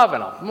of love,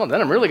 and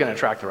then I'm really going to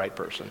attract the right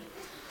person.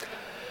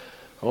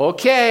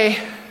 Okay.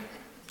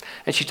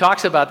 And she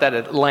talks about that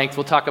at length.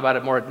 We'll talk about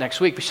it more next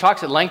week. But she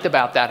talks at length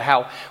about that,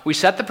 how we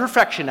set the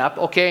perfection up,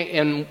 okay,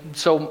 and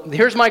so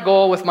here's my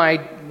goal with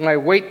my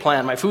weight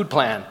plan, my food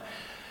plan.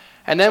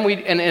 And then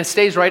it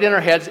stays right in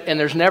our heads, and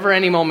there's never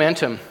any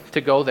momentum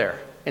to go there.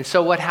 And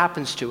so what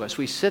happens to us?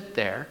 We sit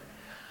there,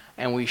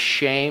 and we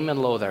shame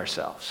and loathe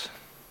ourselves.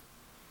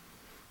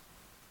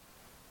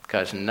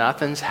 Because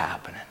nothing's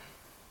happening.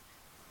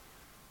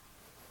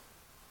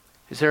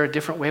 Is there a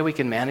different way we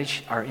can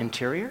manage our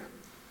interior?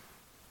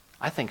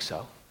 I think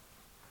so.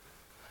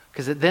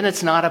 Because then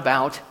it's not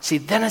about,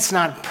 then it's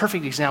not a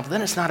perfect example.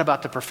 Then it's not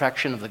about the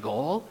perfection of the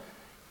goal.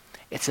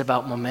 It's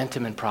about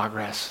momentum and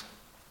progress.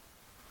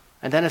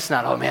 And then it's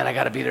not, oh man, I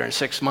got to be there in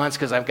 6 months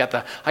because I got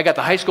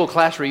the high school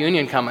class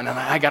reunion coming and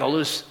I got to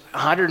lose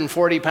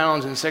 140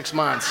 pounds in 6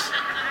 months.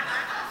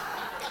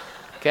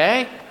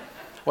 Okay?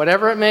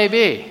 Whatever it may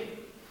be.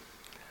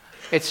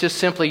 It's just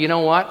simply, you know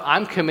what?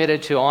 I'm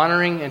committed to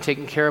honoring and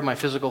taking care of my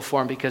physical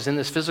form, because in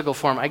this physical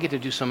form, I get to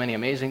do so many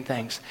amazing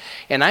things.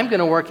 And I'm going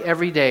to work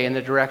every day in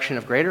the direction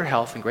of greater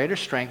health and greater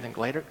strength and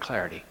greater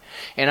clarity.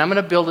 And I'm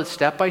going to build it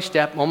step by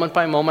step, moment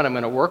by moment. I'm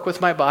going to work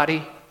with my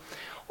body.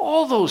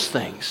 All those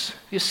things,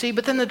 you see.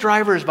 But then the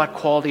driver is about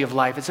quality of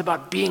life. It's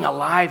about being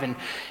alive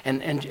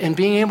and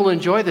being able to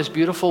enjoy this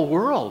beautiful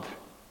world.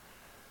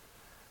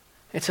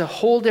 It's a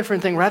whole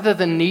different thing, rather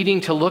than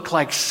needing to look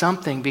like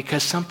something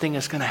because something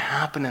is going to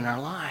happen in our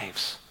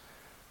lives,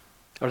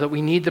 or that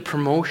we need the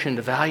promotion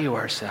to value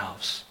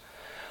ourselves.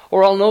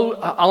 Or I'll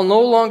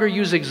no longer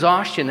use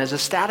exhaustion as a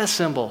status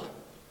symbol.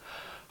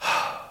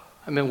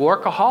 I'm a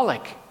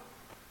workaholic.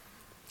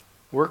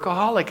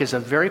 Workaholic is a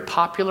very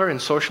popular and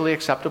socially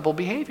acceptable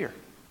behavior.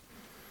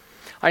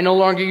 I no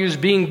longer use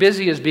being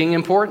busy as being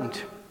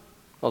important.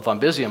 Well, if I'm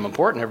busy, I'm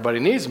important. Everybody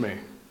needs me.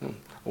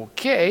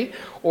 Okay.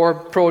 Or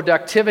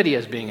productivity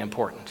as being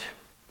important.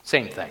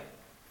 Same thing.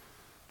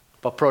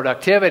 But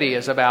productivity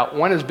is about,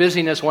 one is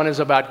busyness, one is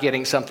about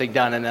getting something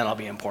done, and then I'll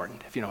be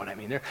important, if you know what I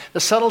mean. They're the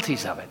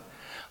subtleties of it.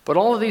 But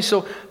all of these,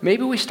 so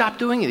maybe we stop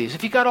doing these.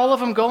 If you got all of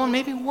them going,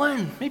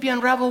 maybe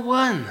unravel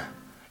one.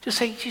 Just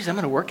say, geez, I'm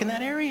going to work in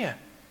that area.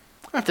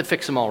 I don't have to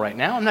fix them all right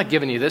now. I'm not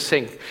giving you this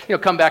saying,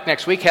 come back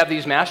next week, have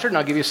these mastered, and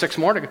I'll give you 6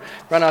 more to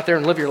run out there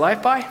and live your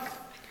life by.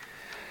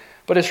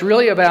 But it's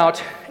really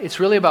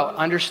about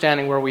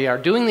understanding where we are,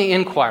 doing the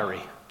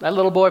inquiry. That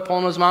little boy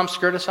pulling his mom's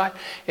skirt aside,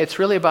 it's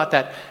really about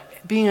that,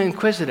 being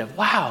inquisitive.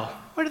 Wow,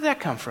 where did that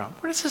come from?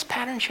 Where does this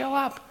pattern show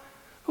up?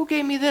 Who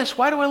gave me this?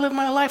 Why do I live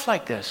my life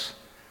like this?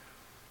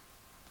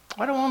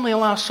 Why do I only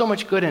allow so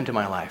much good into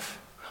my life?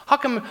 How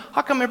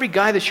come every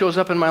guy that shows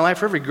up in my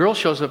life, or every girl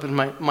shows up in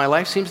my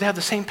life seems to have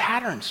the same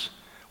patterns?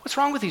 What's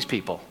wrong with these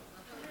people?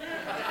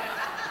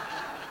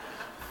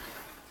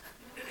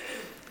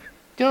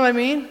 You know what I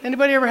mean?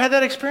 Anybody ever had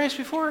that experience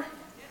before?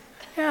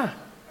 Yeah.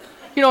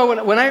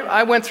 When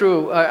I went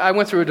through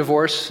a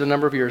divorce a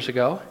number of years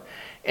ago,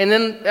 and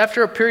then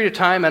after a period of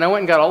time, and I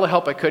went and got all the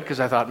help I could because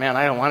I thought, man,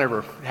 I don't want to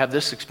ever have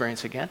this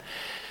experience again.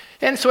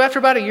 And so after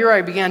about a year,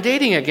 I began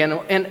dating again,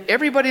 and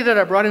everybody that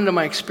I brought into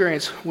my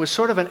experience was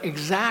sort of an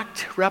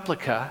exact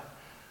replica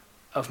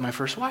of my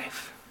first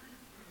wife.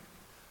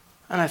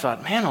 And I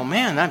thought, man, oh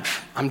man,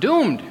 I'm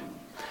doomed.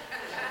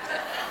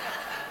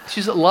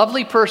 She's a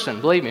lovely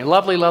person, believe me,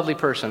 lovely, lovely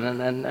person,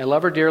 and I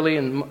love her dearly,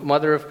 and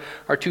mother of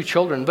our 2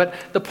 children. But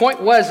the point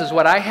is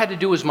what I had to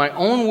do was my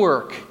own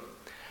work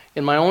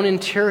in my own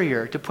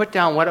interior to put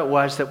down what it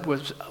was that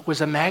was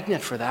a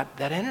magnet for that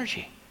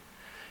energy.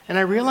 And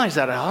I realized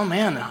that, oh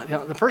man,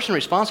 the person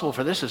responsible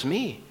for this is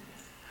me.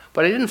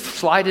 But I didn't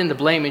slide into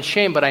blame and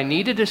shame, but I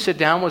needed to sit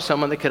down with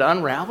someone that could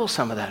unravel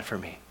some of that for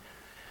me.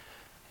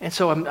 And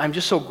so I'm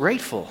just so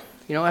grateful.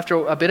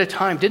 After a bit of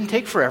time, didn't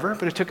take forever,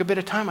 but it took a bit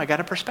of time, I got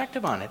a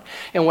perspective on it.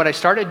 And what I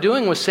started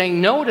doing was saying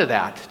no to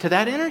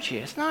that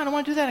energy. I said, no, I don't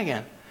want to do that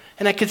again.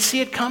 And I could see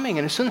it coming.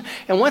 And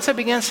once I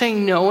began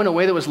saying no in a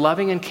way that was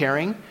loving and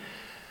caring,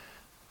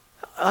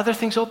 other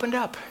things opened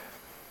up.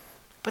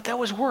 But that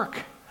was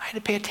work. I had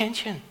to pay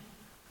attention.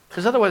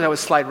 Because otherwise I would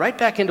slide right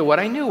back into what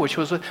I knew, which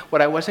was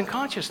what I was in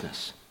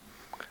consciousness.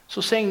 So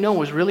saying no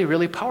was really,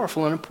 really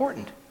powerful and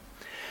important.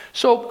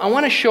 So I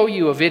want to show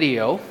you a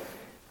video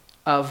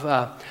of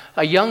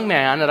a young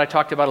man that I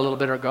talked about a little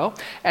bit ago,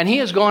 and he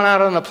has gone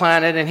out on the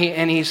planet,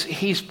 and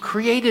he's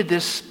created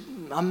this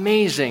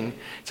amazing,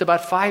 it's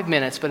about 5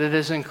 minutes, but it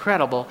is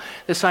incredible,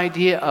 this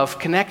idea of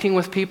connecting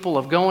with people,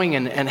 of going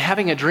and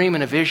having a dream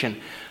and a vision.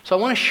 So I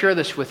want to share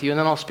this with you, and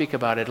then I'll speak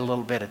about it a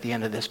little bit at the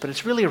end of this, but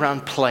it's really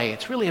around play.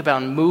 It's really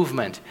about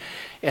movement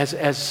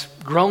as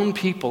grown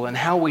people and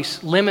how we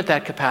limit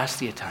that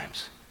capacity at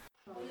times.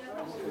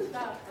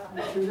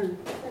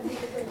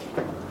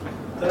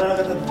 For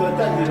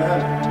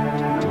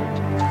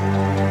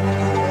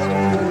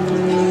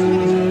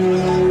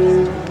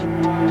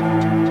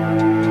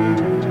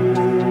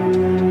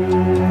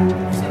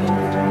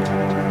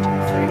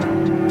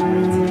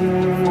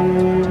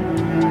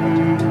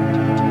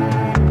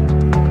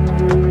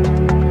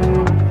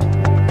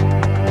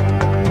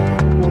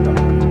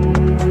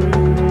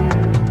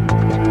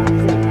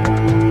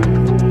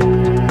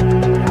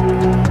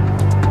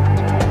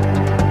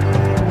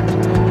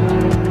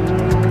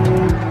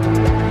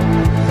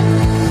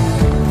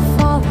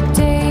the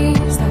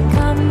days that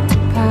come to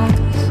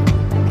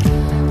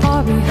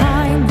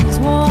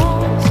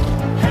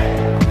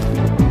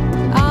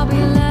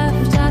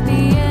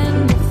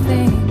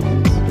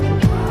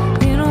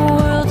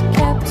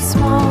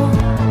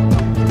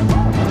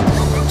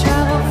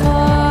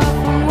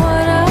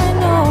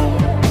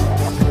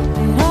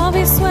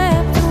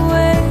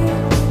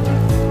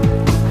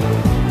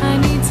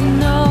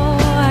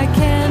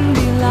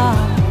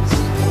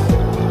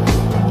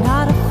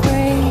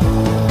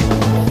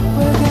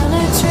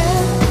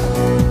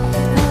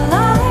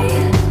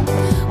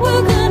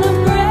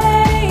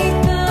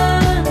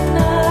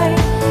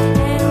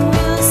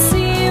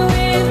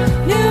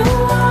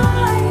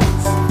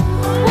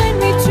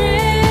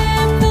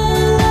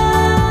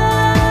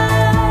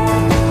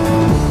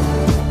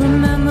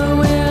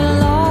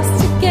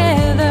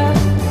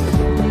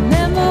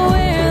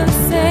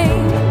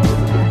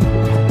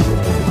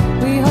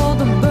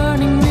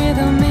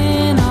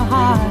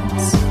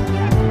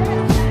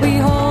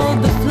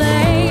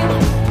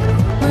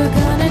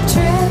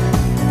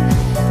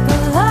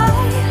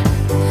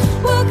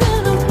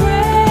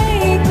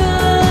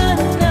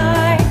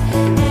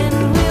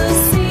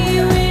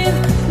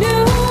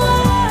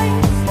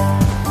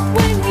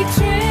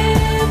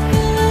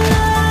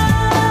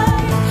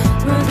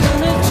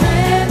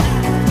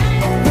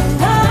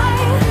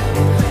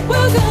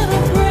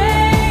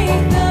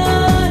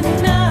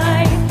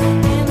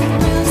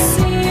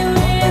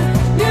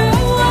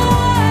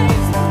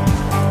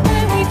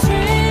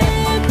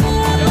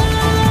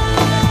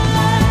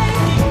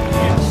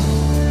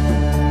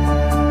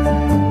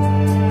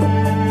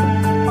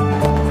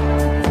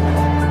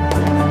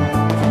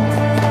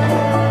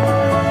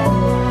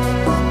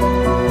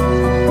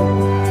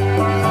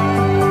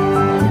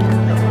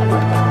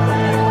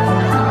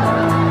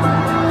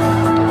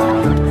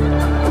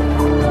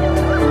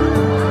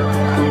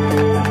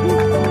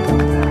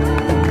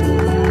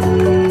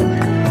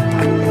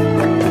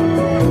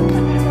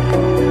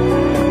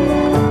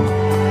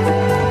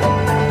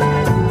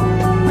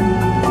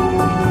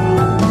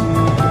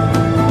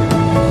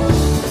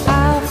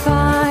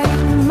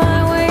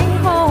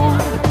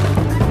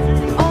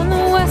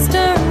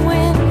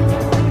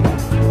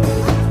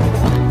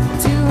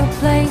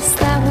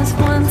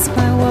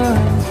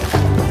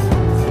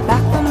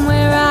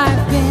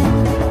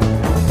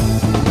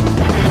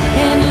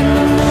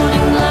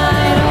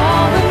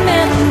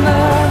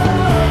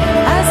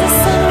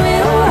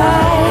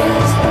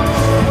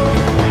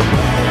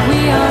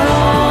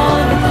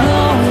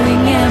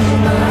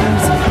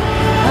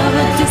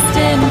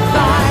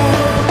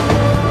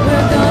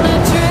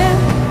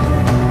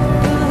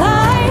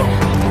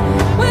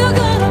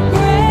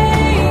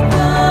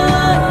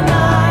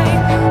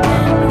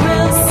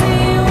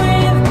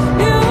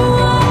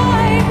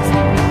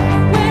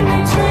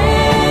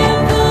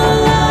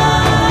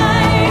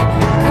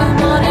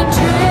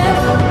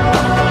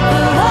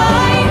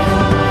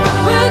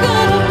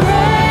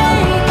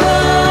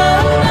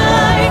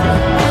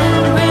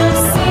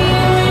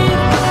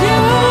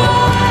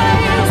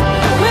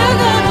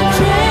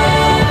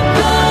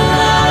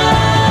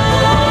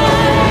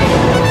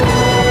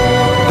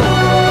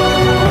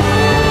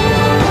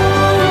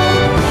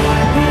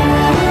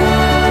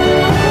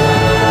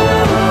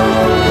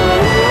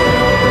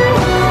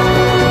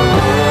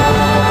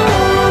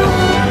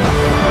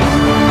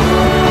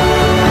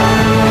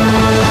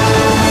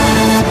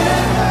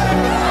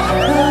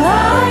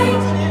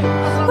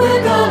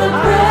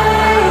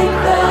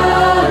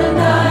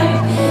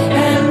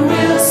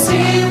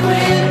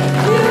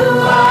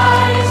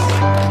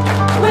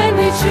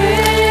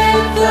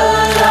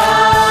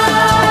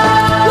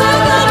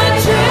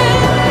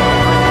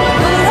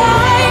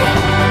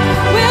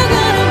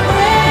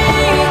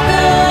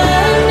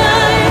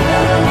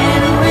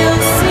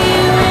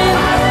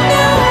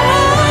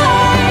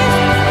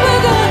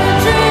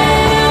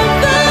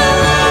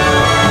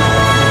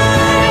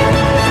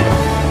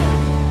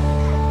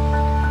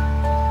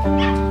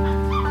Matt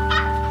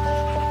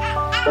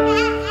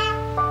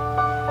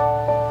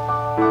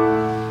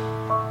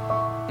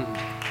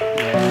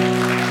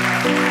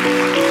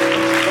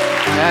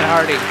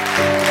Hardy.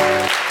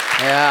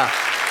 Yeah,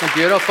 isn't it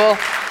beautiful?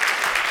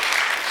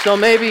 So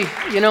maybe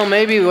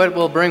what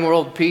will bring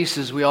world peace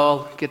is we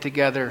all get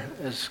together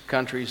as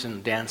countries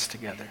and dance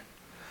together.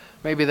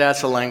 Maybe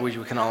that's a language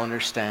we can all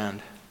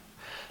understand.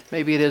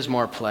 Maybe it is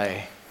more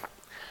play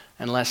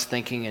and less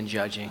thinking and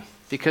judging.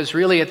 Because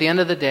really, at the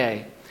end of the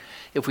day,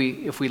 if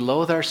we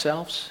loathe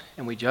ourselves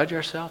and we judge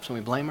ourselves and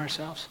we blame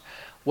ourselves,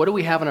 what do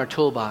we have in our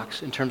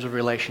toolbox in terms of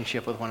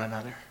relationship with one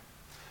another?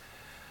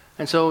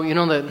 And so,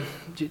 the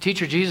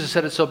teacher Jesus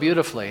said it so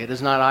beautifully. It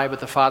is not I,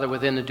 but the Father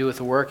within that doeth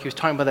the work. He was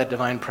talking about that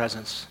divine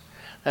presence,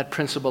 that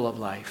principle of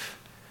life.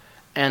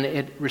 And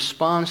it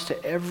responds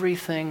to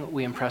everything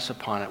we impress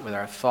upon it with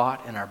our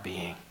thought and our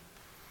being.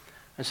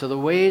 And so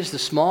the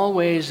small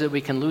ways that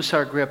we can loose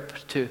our grip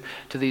to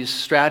these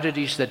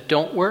strategies that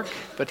don't work,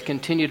 but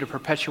continue to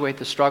perpetuate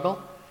the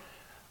struggle,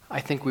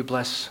 I think we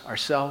bless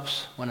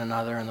ourselves, one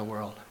another, and the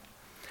world.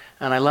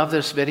 And I love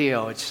this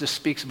video. It just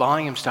speaks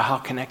volumes to how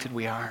connected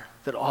we are,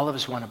 that all of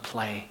us want to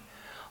play.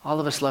 All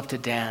of us love to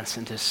dance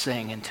and to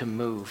sing and to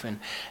move.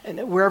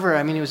 And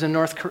wherever, he was in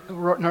North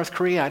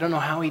Korea. I don't know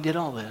how he did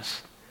all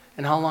this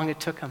and how long it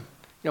took him.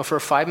 For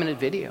a 5-minute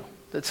video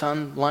that's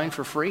online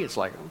for free, it's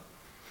like,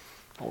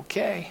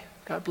 okay,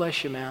 God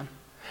bless you, man.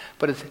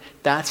 But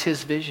that's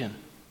his vision.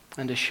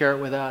 And to share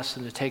it with us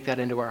and to take that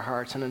into our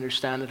hearts and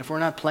understand that if we're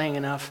not playing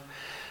enough,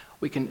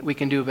 we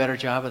can do a better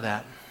job of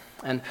that.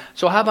 And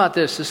so how about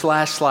this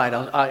last slide?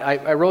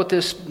 I wrote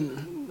this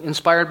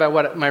inspired by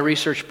what my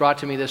research brought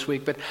to me this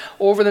week, but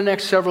over the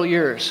next several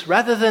years,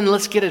 rather than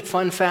let's get it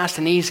fun, fast,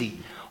 and easy,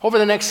 over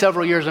the next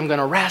several years, I'm going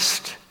to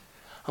rest,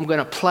 I'm going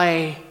to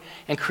play,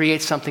 and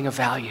create something of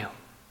value.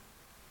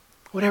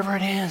 Whatever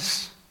it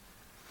is.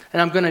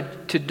 And I'm going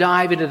to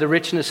dive into the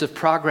richness of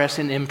progress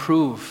and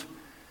improve.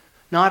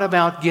 Not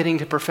about getting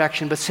to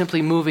perfection, but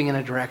simply moving in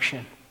a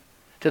direction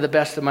to the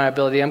best of my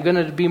ability. I'm going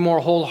to be more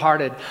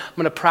wholehearted. I'm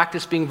going to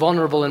practice being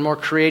vulnerable and more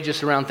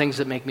courageous around things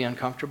that make me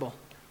uncomfortable.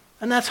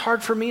 And that's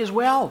hard for me as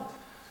well.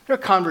 There are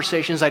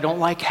conversations I don't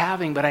like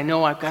having, but I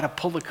know I've got to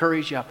pull the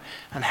courage up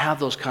and have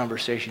those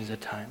conversations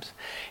at times.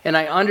 And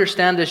I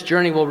understand this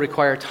journey will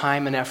require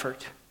time and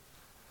effort,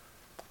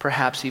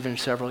 perhaps even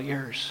several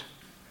years.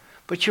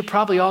 But you're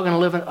probably all going to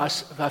live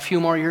a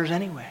few more years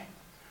anyway.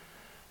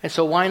 And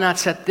so why not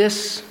set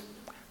this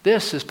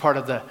as part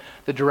of the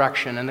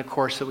direction and the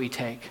course that we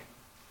take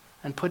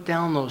and put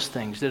down those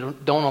things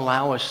that don't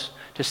allow us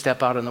to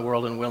step out in the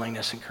world in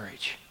willingness and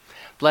courage.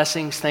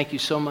 Blessings. Thank you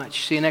so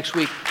much. See you next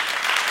week.